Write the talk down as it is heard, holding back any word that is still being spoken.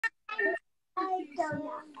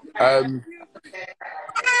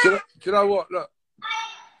Do you know what? Look,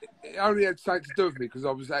 it only had something to do with me because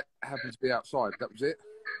I was happened to be outside. That was it.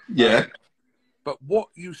 Yeah. But what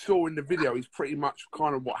you saw in the video is pretty much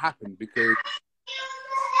kind of what happened because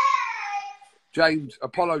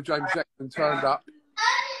Apollo James Jackson turned up.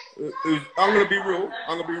 I'm gonna be real.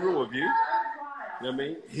 I'm gonna be real with you. You know what I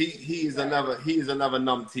mean? He is another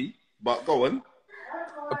numpty. But go on.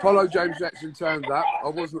 Apollo James Jackson turned up. I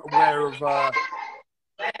wasn't aware of.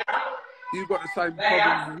 You've got the same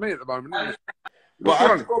problems as me at the moment, haven't you? But I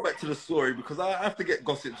have to go back to the story because I have to get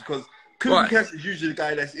gossips because Kugan Cassius is usually the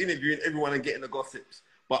guy that's interviewing everyone and getting the gossips.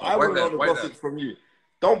 But I want to know the gossips from you.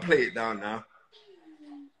 Don't play it down now.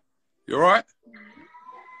 You all right?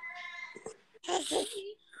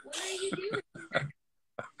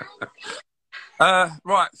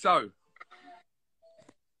 Right, so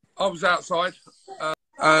I was outside.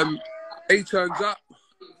 He turns up.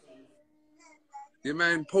 Your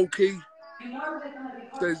man Porky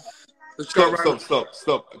says,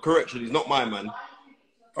 Stop. Correction, he's not my man.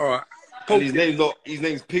 All right. And his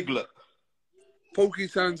name's Piglet. Porky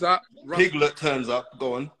turns up. Piglet turns up.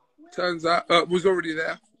 Go on. Turns up. Was already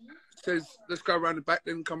there. Says, let's go around the back,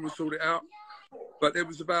 then come and sort it out. But it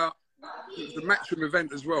was the matchroom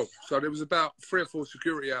event as well. So there was about 3 or 4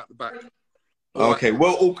 security out the back. Okay,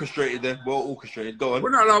 well orchestrated then. Well orchestrated. Go on.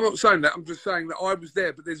 Well, no, I'm not saying that. I'm just saying that I was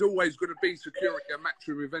there, but there's always going to be security at a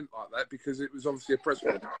matchroom event like that because it was obviously a press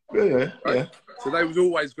event. Yeah. So they was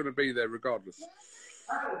always going to be there regardless.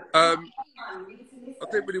 I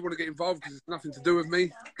didn't really want to get involved because it's nothing to do with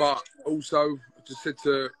me, but also I just said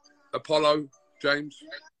to Apollo, James,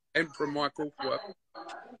 Emperor Michael,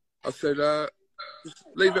 I said, just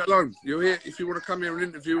leave it alone. You're here. If you want to come here and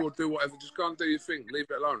interview or do whatever, just go and do your thing. Leave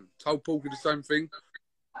it alone. Told Porky the same thing.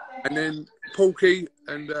 And then Porky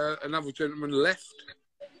and another gentleman left.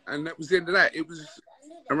 And that was the end of that. It was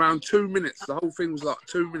around 2 minutes. The whole thing was like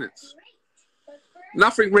 2 minutes.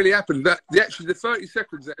 Nothing really happened. Actually, the 30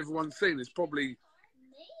 seconds that everyone's seen is probably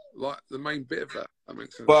like the main bit of that. That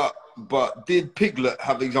makes sense. But did Piglet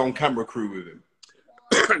have his own camera crew with him?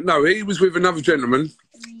 No, he was with another gentleman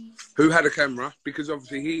who had a camera because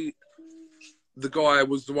obviously the guy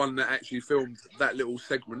was the one that actually filmed that little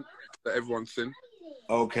segment that everyone's seen.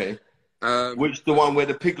 Okay. Which the one where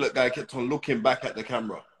the Piglet guy kept on looking back at the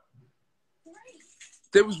camera?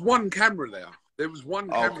 There was one camera there. There was one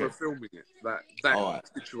camera filming it. That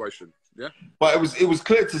situation. Yeah. But it was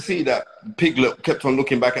clear to see that Piglet kept on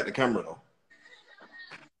looking back at the camera though.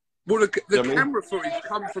 Well, the camera footage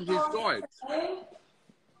come from his side.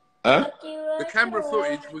 Huh? The camera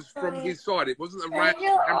footage was from his side. It wasn't a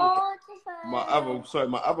random camera. My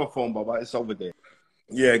other phone, Baba, it's over there.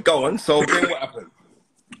 Yeah, go on. So then what happened?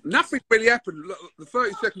 Nothing really happened. Look, the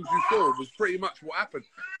 30 seconds you saw was pretty much what happened.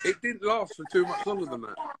 It didn't last for too much longer than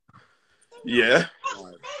that. Yeah.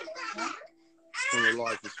 I'm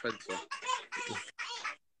alive with Spencer.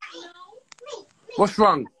 What's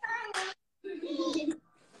wrong?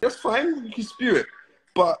 That's fine. You can spew it.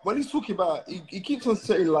 But when he's talking about, he keeps on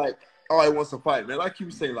saying like, oh, he wants to fight. Man, like he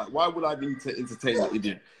was saying, like, why would I need to entertain that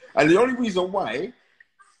idiot? And the only reason why,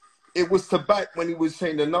 it was to back when he was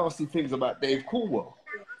saying the nasty things about Dave Coolwell.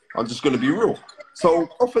 I'm just going to be real. So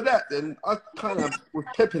off of that, then I kind of was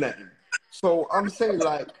pepping at him. So I'm saying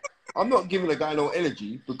like, I'm not giving the guy no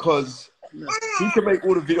energy because he can make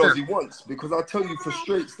all the videos he wants. Because I'll tell you for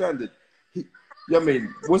straight standard, I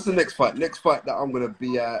mean, what's the next fight? Next fight that I'm going to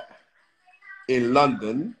be at in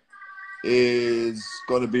London is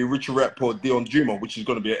going to be Richard Rapport, Dion Juma, which is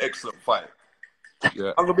going to be an excellent fight.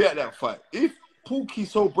 Yeah. I'm going to be at that fight. If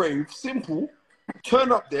Porky's so brave, simple,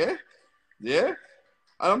 turn up there, yeah,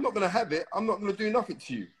 and I'm not going to have it, I'm not going to do nothing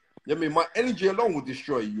to you. I mean, my energy alone will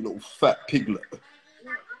destroy you, you little fat piglet. You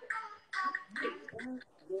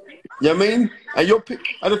know what I mean? And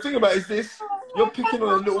the thing about it is this, you're picking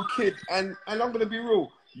on a little kid, and I'm going to be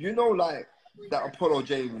real. You know, like, that Apollo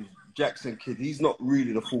James Jackson kid, he's not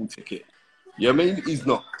really the full ticket. You know what I mean? He's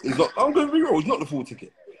not. I'm going to be real, he's not the full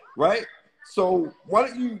ticket, right? So why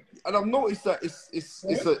don't you, and I've noticed that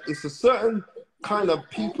it's a certain kind of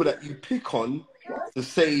people that you pick on to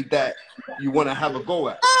say that you want to have a go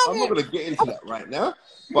at. I'm not going to get into that right now,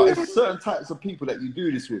 but it's certain types of people that you do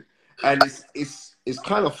this with, and it's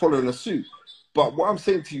kind of following a suit. But what I'm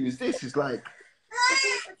saying to you is this, is like,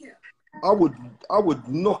 I would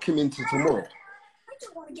knock him into tomorrow.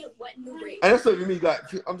 And that's not even me, like,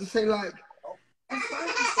 I'm just saying, like,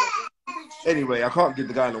 anyway, I can't give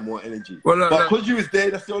the guy no more energy. Well, but because you was there,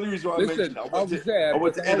 that's the only reason why I mentioned that. I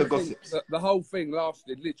went to end the gossips. The whole thing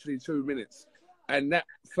lasted literally 2 minutes. And that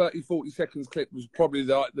 30, 40 seconds clip was probably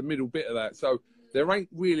the middle bit of that. So there ain't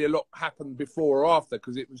really a lot happened before or after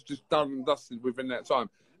because it was just done and dusted within that time.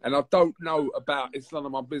 And I don't know about it's none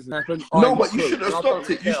of my business. Happened. No, but you should have stopped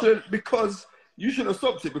it. You should because you should have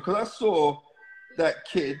stopped it because I saw that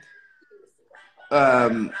kid,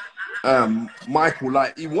 Michael,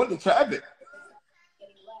 like he wanted to have it.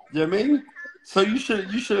 You know what I mean? So you should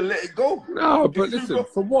have let it go. No, but listen,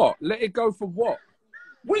 for what? Let it go for what?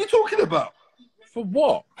 What are you talking about? For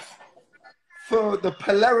what? For the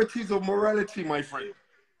polarities of morality, my friend.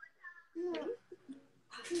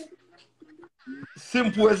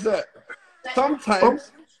 Simple as that.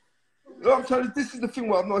 Sometimes, I'm telling you, this is the thing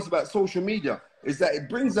what I've noticed about social media, is that it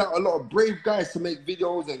brings out a lot of brave guys to make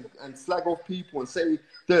videos and slag off people and say,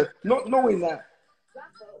 not knowing that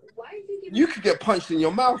you could get punched in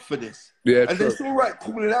your mouth for this. Yeah, and it's all right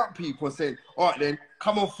calling out people and saying, all right then,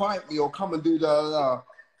 come and fight me or come and do that.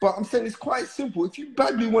 But I'm saying it's quite simple. If you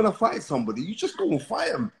badly want to fight somebody, you just go and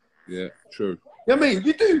fight them. Yeah, true. You know what I mean?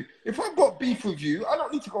 You do. If I've got beef with you, I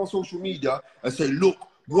don't need to go on social media and say, look,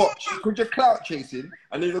 watch, because you're clout chasing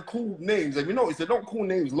and they're call names. And you notice they don't call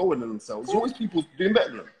names lower than themselves. There's always people doing better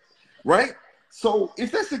than them, right? So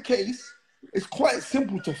if that's the case, it's quite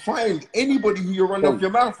simple to find anybody who you're running off your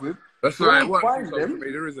mouth with. That's not how it works on social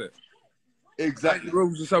media, is it? Exactly. The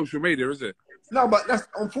rules of social media, is it? No, but that's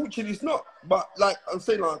unfortunately it's not. But like I'm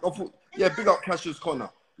saying, like yeah, big up Cassius Connor.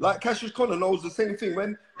 Like Cassius Connor knows the same thing.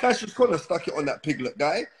 When Cassius Connor stuck it on that piglet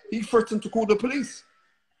guy, he threatened to call the police.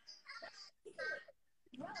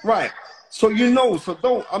 Right. So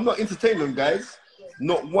I'm not entertaining them, guys.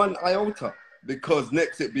 Not one iota. Because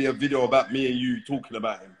next it'd be a video about me and you talking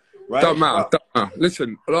about him. Right? Don't matter.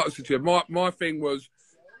 Listen, like I said to you, my thing was,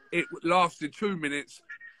 it lasted 2 minutes,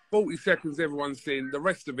 40 seconds, everyone's seen. The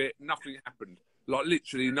rest of it, nothing happened. Like,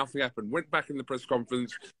 literally nothing happened. Went back in the press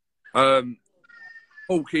conference.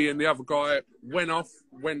 Porky and the other guy went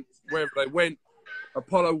wherever they went.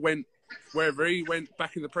 Apollo went wherever he went,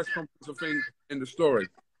 back in the press conference, I think, in the story.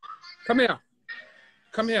 Come here.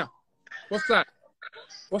 Come here. What's that?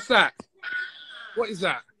 What's that? What is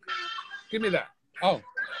that? Give me that. Oh.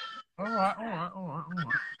 All right. Oh,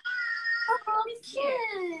 it's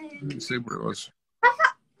cute. Let me see what it was.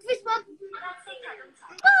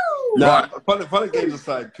 Now, fun games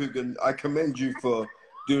aside, Kugan, I commend you for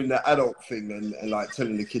doing the adult thing and like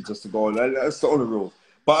telling the kids just to go on. That's the honor rule.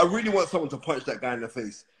 But I really want someone to punch that guy in the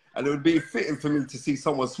face. And it would be fitting for me to see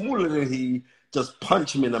someone smaller than he just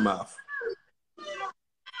punch him in the mouth.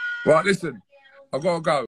 Right, listen. I've got to go.